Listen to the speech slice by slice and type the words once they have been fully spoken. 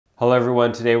Hello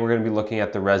everyone, today we're going to be looking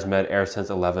at the ResMed Airsense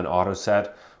 11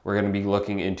 Autoset. We're going to be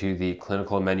looking into the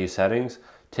clinical menu settings.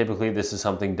 Typically this is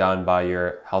something done by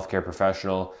your healthcare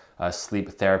professional, a sleep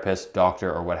therapist,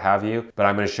 doctor, or what have you, but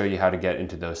I'm going to show you how to get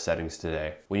into those settings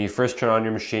today. When you first turn on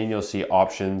your machine, you'll see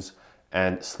options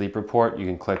and sleep report. You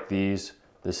can click these.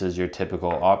 This is your typical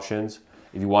options.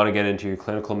 If you want to get into your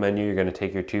clinical menu, you're going to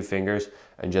take your two fingers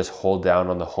and just hold down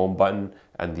on the home button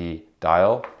and the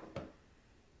dial.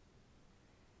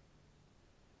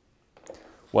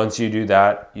 Once you do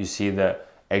that, you see the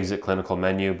exit clinical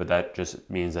menu, but that just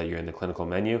means that you're in the clinical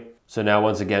menu. So now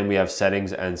once again, we have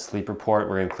settings and sleep report.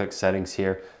 We're gonna click settings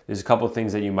here. There's a couple of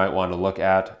things that you might wanna look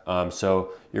at.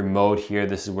 So your mode here,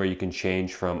 this is where you can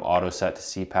change from Autoset to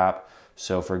CPAP.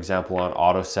 So for example, on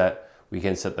Autoset, we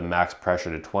can set the max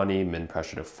pressure to 20, min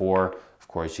pressure to 4. Of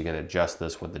course, you can adjust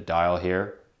this with the dial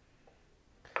here.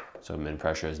 So min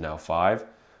pressure is now 5.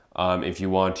 If you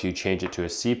want to change it to a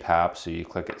CPAP, so you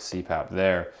click at CPAP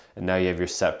there, and now you have your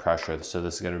set pressure. So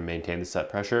this is going to maintain the set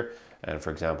pressure. And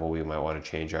for example, we might want to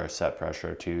change our set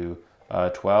pressure to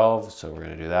 12. So we're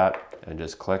going to do that and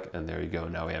just click, and there you go.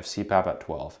 Now we have CPAP at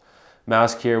 12.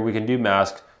 Mask here, we can do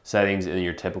mask settings in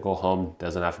your typical home.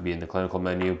 Doesn't have to be in the clinical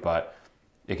menu, but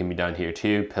it can be done here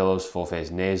too. Pillows, full face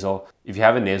nasal. If you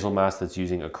have a nasal mask that's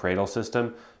using a cradle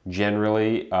system,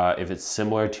 generally, if it's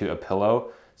similar to a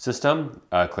pillow system,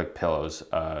 click pillows.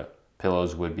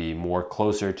 Pillows would be more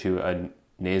closer to a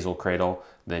nasal cradle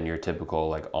than your typical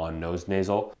like on nose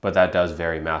nasal, but that does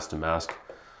vary mask to mask.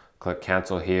 Click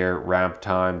cancel here. Ramp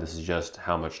time, this is just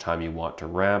how much time you want to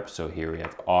ramp. So here we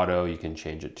have auto, you can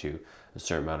change it to a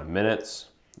certain amount of minutes.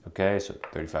 Okay, so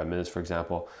 35 minutes for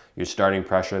example. Your starting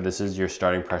pressure, this is your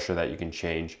starting pressure that you can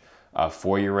change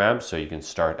for your ramp. So you can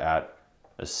start at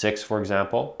a 6 for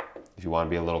example, if you want to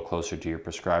be a little closer to your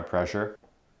prescribed pressure.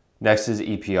 Next is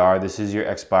EPR. This is your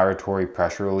expiratory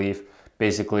pressure relief.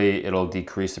 Basically, it'll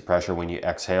decrease the pressure when you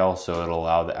exhale, so it'll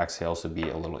allow the exhales to be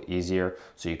a little easier,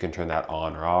 so you can turn that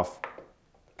on or off.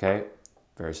 Okay,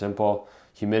 very simple.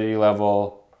 Humidity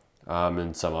level,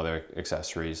 and some other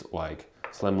accessories like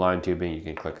slim line tubing, you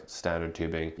can click standard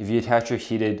tubing. If you attach your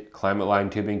heated climate line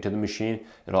tubing to the machine,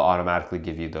 it'll automatically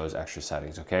give you those extra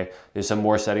settings, okay? There's some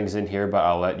more settings in here, but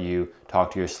I'll let you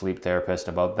talk to your sleep therapist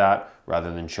about that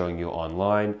rather than showing you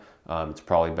online. It's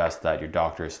probably best that your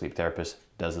doctor or sleep therapist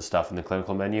does the stuff in the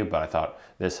clinical menu, but I thought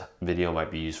this video might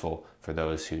be useful for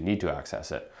those who need to access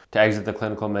it. To exit the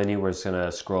clinical menu, we're just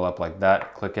gonna scroll up like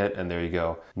that, click it, and there you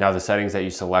go. Now the settings that you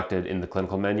selected in the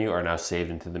clinical menu are now saved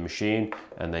into the machine,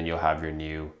 and then you'll have your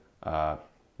new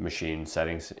machine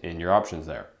settings in your options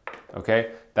there.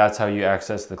 Okay, that's how you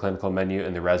access the clinical menu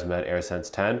in the ResMed Airsense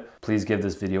 10. Please give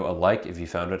this video a like if you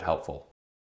found it helpful.